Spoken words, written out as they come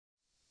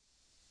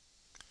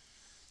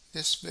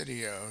This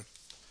video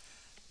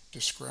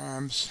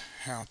describes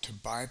how to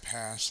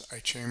bypass a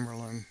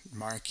Chamberlain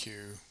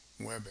MyQ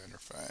web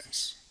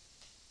interface.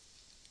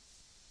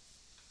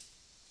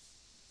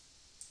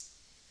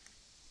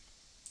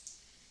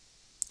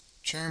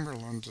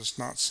 Chamberlain does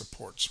not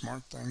support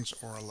SmartThings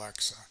or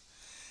Alexa,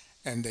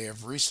 and they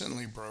have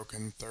recently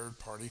broken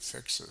third-party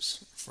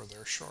fixes for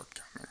their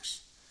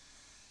shortcomings.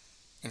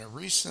 In a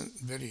recent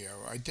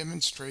video, I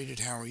demonstrated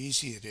how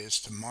easy it is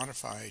to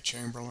modify a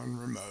Chamberlain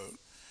remote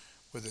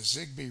with a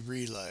ZigBee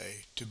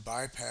relay to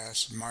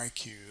bypass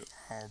MyQ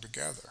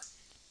altogether.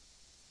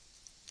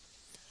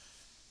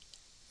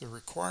 The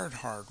required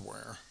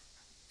hardware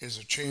is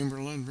a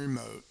Chamberlain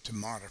remote to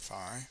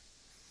modify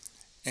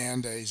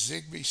and a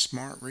ZigBee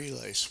Smart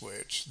Relay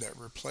switch that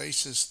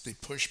replaces the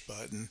push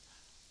button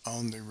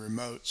on the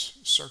remote's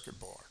circuit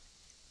board.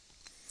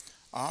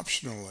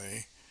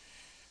 Optionally,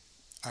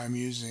 I'm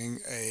using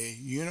a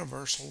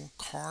universal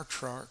car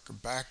truck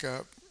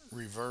backup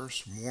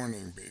reverse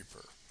warning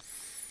beeper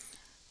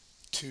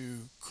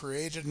to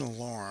create an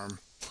alarm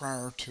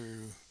prior to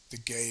the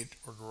gate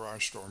or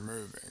garage door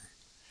moving.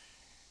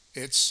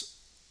 It's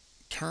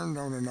turned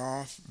on and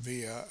off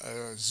via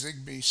a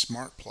ZigBee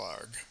smart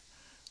plug,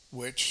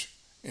 which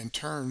in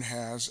turn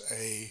has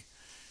a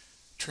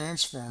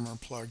transformer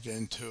plugged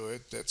into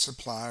it that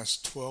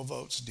supplies 12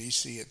 volts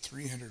DC at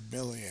 300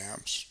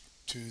 milliamps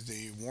to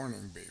the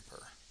warning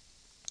beeper.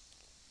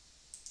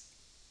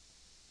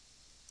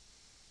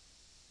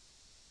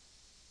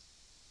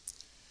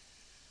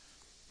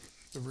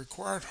 The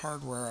required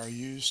hardware I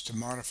use to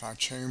modify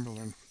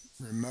Chamberlain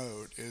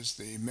remote is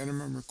the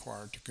minimum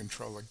required to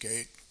control a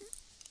gate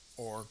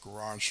or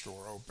garage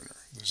door opener.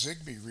 The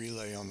ZigBee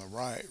relay on the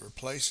right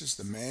replaces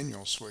the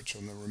manual switch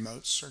on the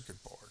remote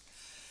circuit board.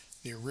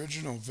 The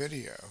original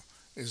video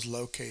is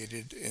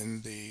located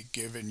in the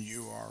given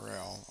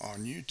URL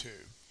on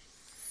YouTube.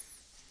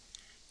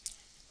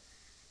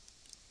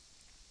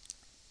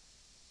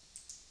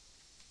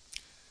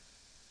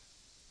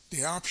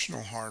 The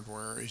optional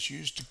hardware is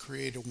used to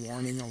create a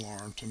warning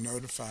alarm to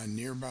notify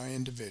nearby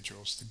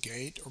individuals the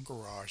gate or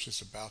garage is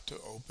about to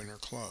open or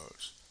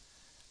close.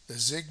 The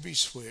ZigBee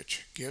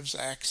switch gives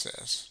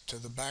access to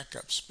the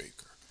backup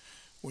speaker,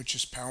 which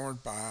is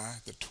powered by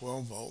the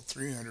 12 volt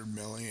 300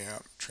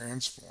 milliamp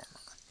transformer.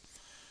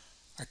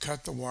 I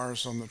cut the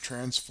wires on the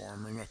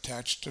transformer and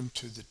attached them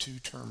to the two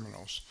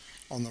terminals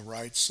on the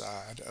right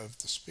side of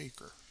the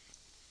speaker.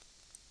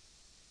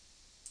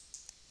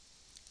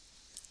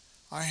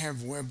 I have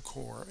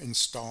WebCORE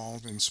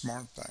installed in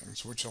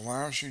SmartThings, which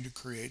allows you to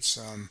create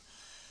some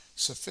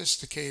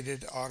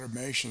sophisticated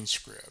automation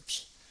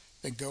scripts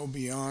that go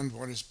beyond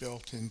what is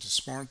built into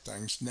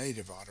SmartThings'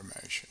 native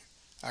automation.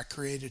 I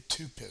created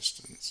two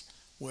pistons,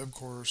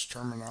 WebCORE's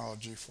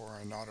terminology for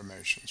an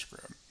automation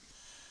script.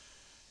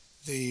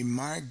 The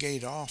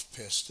MyGateOff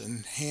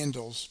piston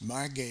handles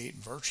MyGate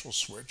virtual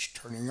switch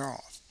turning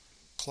off,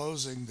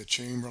 closing the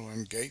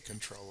Chamberlain gate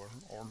controller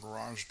or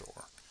garage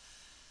door.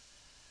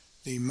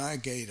 The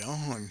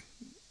MyGateOn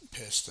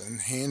piston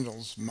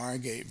handles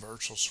MyGate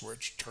virtual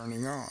switch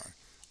turning on,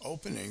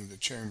 opening the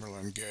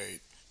Chamberlain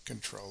gate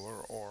controller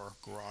or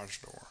garage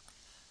door.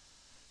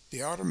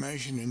 The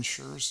automation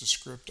ensures the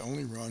script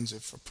only runs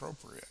if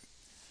appropriate.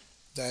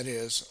 That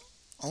is,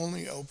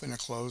 only open a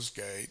closed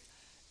gate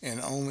and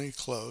only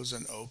close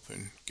an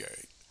open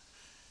gate.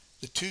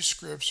 The two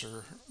scripts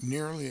are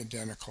nearly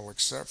identical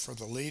except for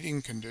the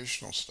leading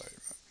conditional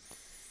statement.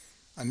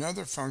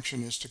 Another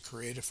function is to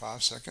create a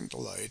 5-second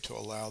delay to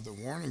allow the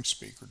warning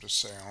speaker to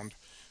sound,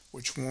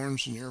 which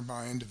warns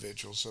nearby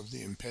individuals of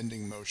the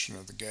impending motion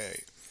of the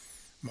gate.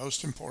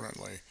 Most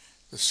importantly,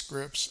 the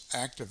scripts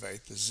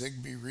activate the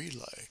ZigBee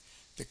relay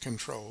that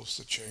controls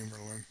the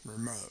Chamberlain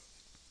remote.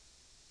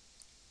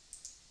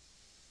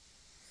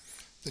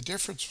 The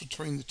difference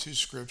between the two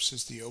scripts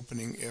is the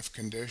opening if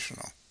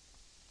conditional.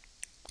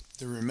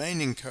 The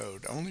remaining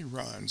code only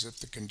runs if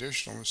the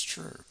conditional is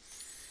true.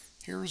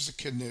 Here is the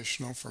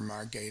conditional for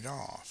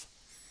MyGateOff.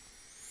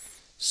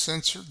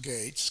 Sensor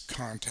gates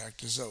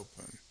contact is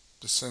open.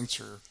 The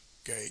sensor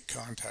gate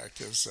contact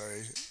is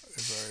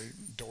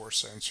a door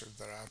sensor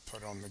that I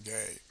put on the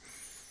gate.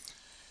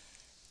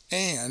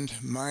 And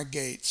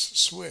MyGate's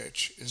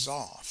switch is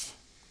off.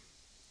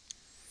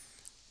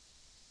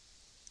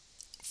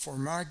 For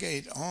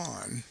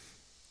MyGateOn,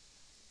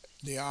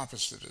 the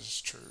opposite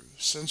is true.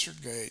 Sensor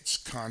gate's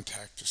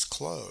contact is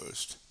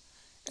closed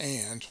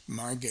and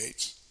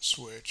MyGate's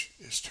switch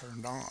is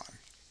turned on.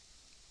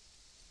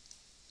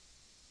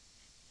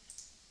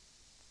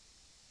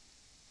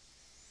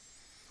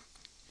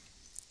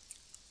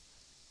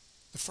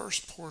 The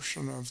first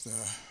portion of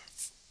the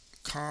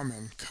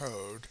common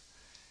code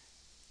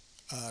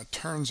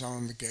turns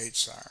on the gate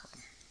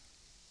siren,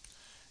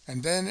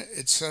 and then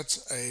it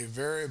sets a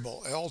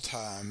variable L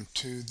time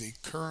to the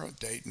current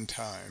date and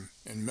time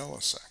in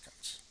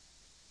milliseconds.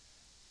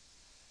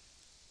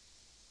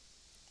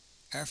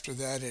 After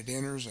that, it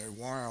enters a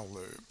while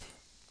loop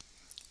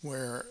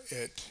where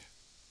it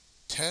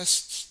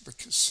tests the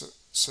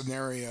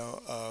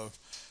scenario of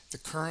the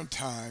current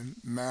time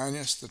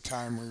minus the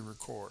time we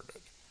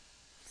recorded,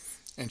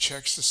 and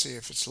checks to see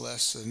if it's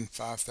less than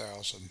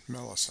 5,000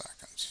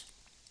 milliseconds.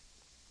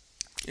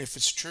 If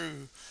it's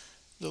true,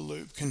 the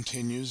loop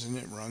continues and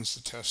it runs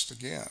the test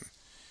again.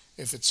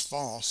 If it's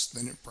false,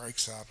 then it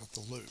breaks out of the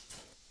loop.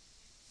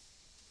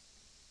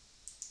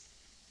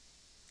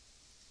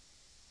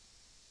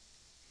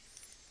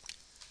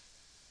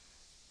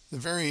 The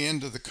very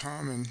end of the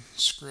common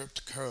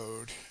script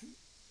code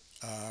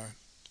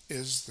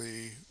is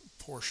the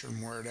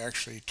portion where it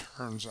actually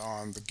turns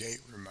on the gate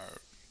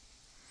remote.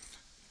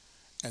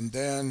 And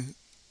then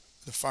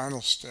the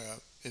final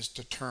step is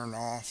to turn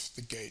off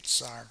the gate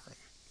siren.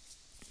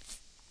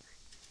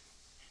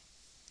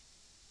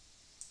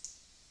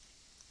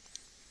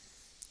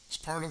 As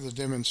part of the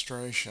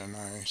demonstration,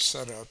 I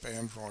set up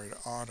Android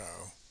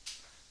Auto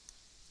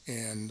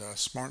in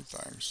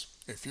SmartThings.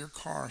 If your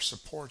car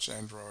supports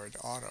Android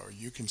Auto,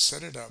 you can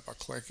set it up by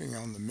clicking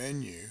on the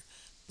menu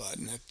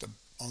button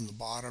on the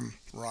bottom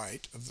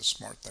right of the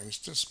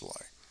SmartThings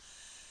display.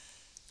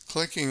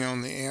 Clicking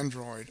on the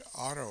Android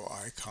Auto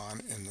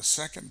icon in the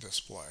second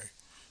display,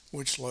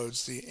 which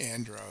loads the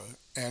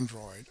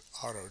Android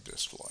Auto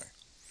display.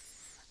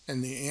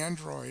 In the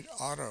Android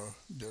Auto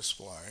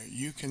display,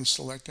 you can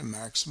select a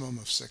maximum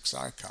of 6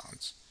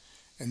 icons.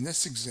 In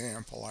this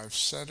example, I've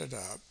set it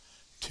up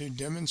to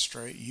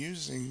demonstrate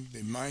using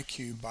the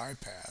MyQ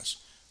bypass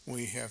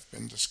we have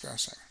been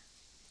discussing.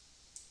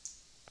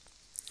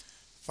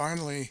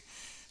 Finally,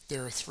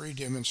 there are 3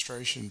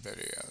 demonstration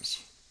videos.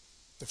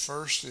 The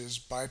first is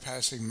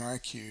bypassing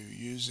MyQ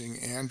using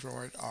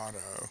Android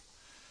Auto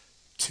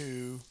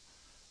to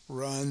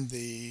run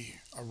the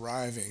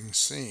arriving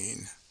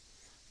scene.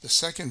 The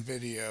second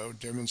video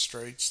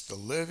demonstrates the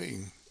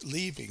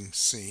leaving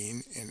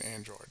scene in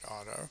Android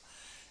Auto.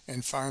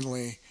 And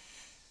finally,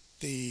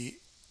 the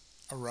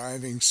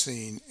arriving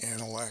scene in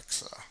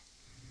Alexa.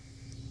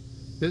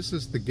 This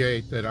is the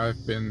gate that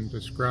I've been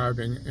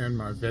describing in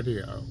my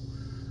video.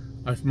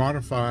 I've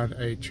modified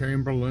a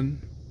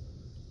Chamberlain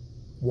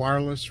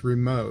wireless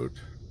remote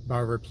by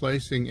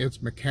replacing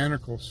its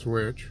mechanical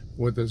switch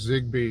with a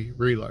ZigBee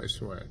relay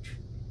switch.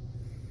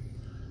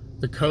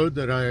 The code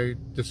that I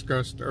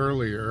discussed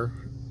earlier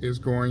is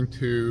going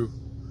to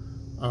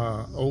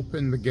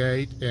open the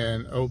gate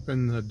and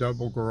open the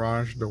double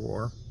garage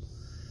door.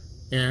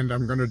 And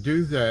I'm going to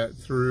do that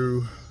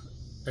through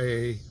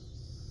an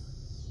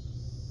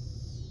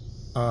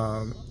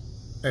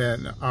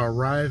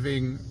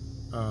arriving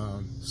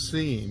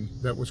scene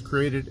that was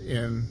created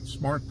in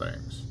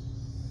SmartThings.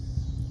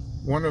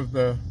 One of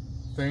the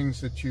things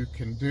that you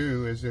can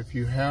do is if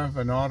you have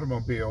an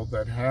automobile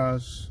that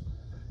has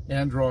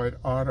Android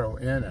Auto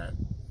in it,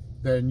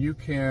 then you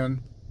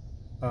can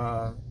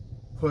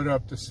put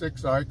up to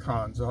 6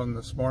 icons on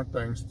the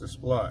SmartThings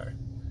display,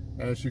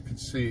 as you can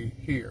see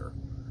here.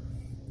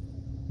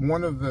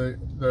 One of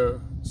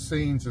the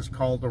scenes is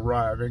called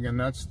arriving, and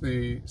that's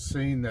the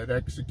scene that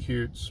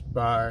executes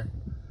by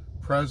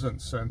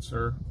presence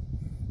sensor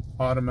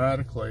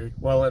automatically.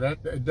 Well,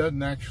 it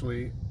doesn't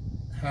actually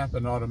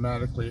happen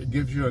automatically. It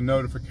gives you a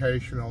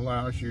notification,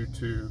 allows you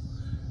to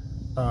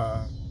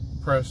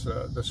press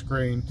the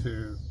screen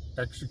to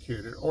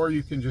execute it, or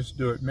you can just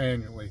do it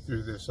manually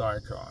through this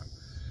icon.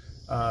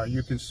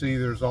 You can see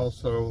there's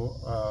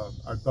also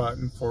a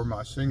button for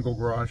my single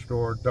garage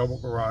door, double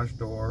garage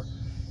door,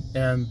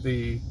 and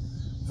the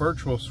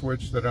virtual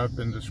switch that I've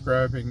been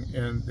describing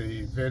in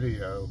the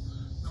video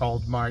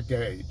called My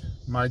Gate.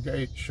 My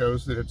Gate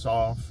shows that it's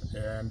off,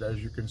 and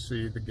as you can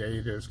see, the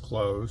gate is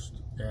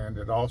closed, and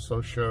it also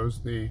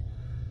shows the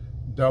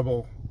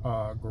double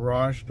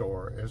garage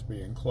door as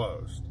being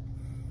closed.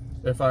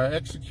 If I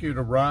execute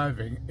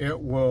arriving, it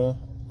will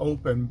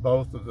open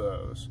both of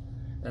those,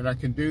 and I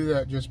can do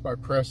that just by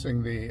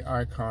pressing the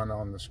icon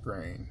on the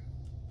screen.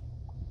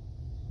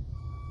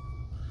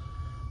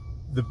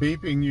 The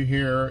beeping you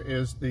hear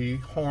is the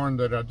horn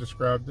that I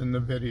described in the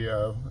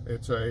video.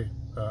 It's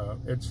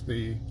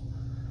the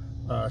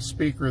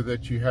speaker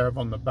that you have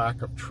on the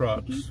back of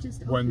trucks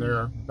when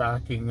they're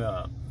backing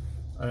up,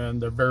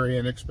 and they're very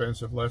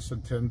inexpensive, less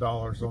than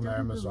 $10 on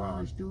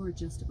Amazon. The door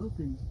just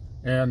opened.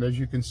 And as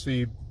you can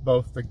see,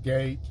 both the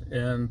gate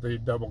and the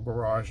double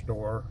garage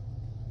door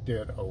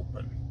did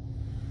open.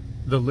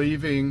 The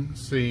leaving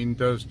scene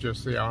does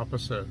just the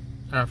opposite.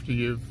 After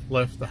you've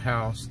left the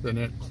house, then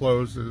it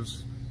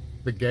closes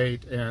the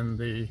gate and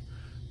the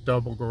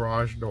double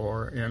garage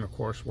door, and of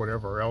course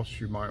whatever else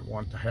you might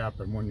want to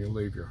happen when you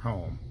leave your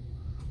home,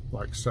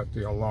 like set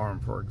the alarm,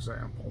 for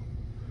example.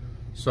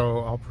 So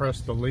I'll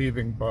press the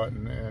leaving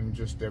button and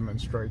just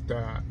demonstrate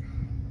that.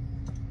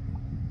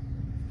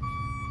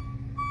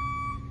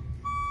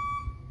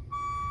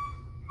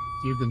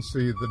 You can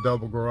see the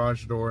double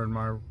garage door in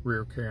my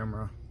rear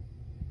camera.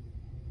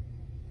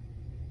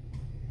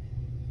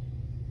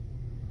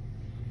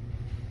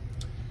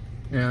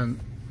 And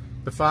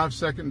the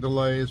 5-second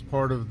delay is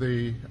part of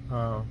the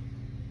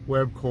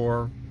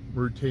WebCORE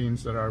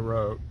routines that I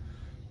wrote.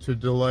 to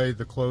delay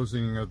the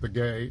closing of the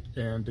gate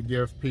and to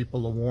give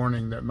people a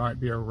warning that might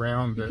be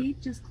around The it.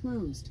 gate just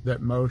closed.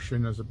 That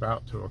motion is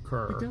about to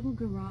occur. The double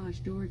garage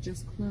door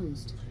just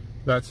closed.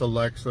 That's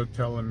Alexa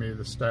telling me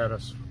the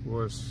status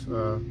was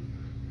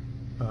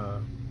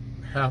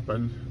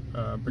happened,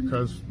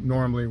 because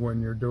normally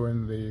when you're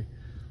doing the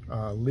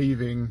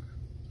leaving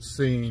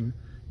scene,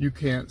 you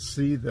can't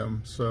see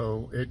them,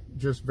 so it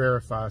just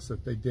verifies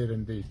that they did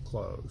indeed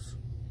close.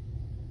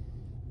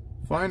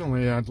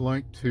 Finally, I'd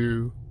like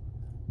to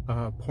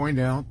point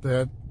out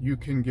that you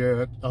can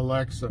get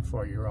Alexa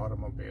for your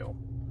automobile.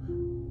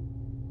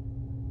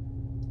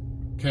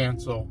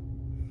 Cancel.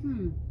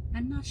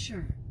 I'm not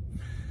sure.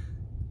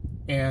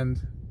 And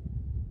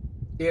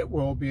it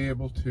will be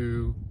able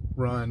to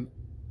run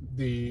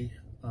the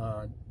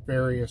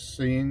various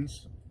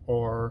scenes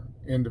or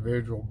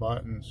individual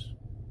buttons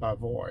by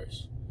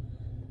voice.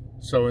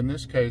 So in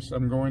this case,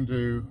 I'm going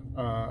to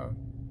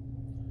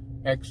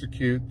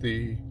execute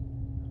the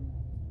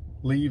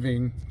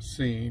leaving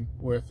scene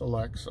with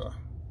Alexa.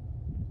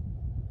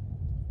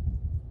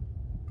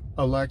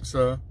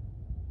 Alexa,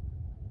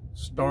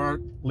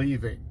 start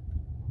leaving.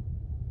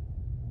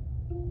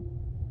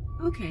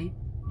 Okay.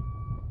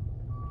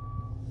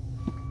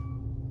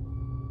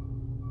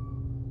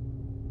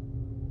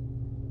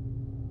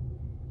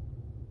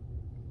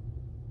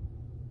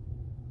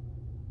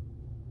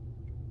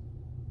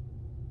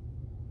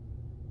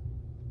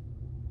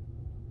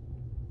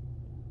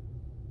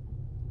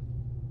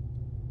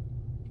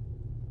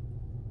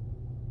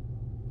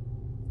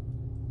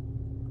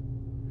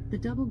 The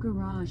double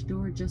garage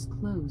door just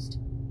closed.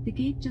 The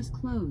gate just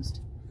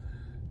closed.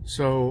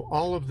 So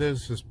all of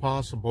this is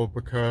possible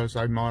because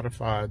I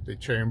modified the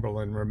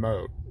Chamberlain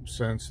remote,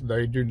 since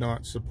they do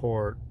not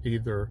support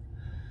either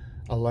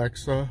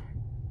Alexa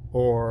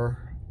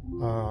or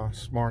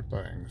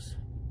SmartThings.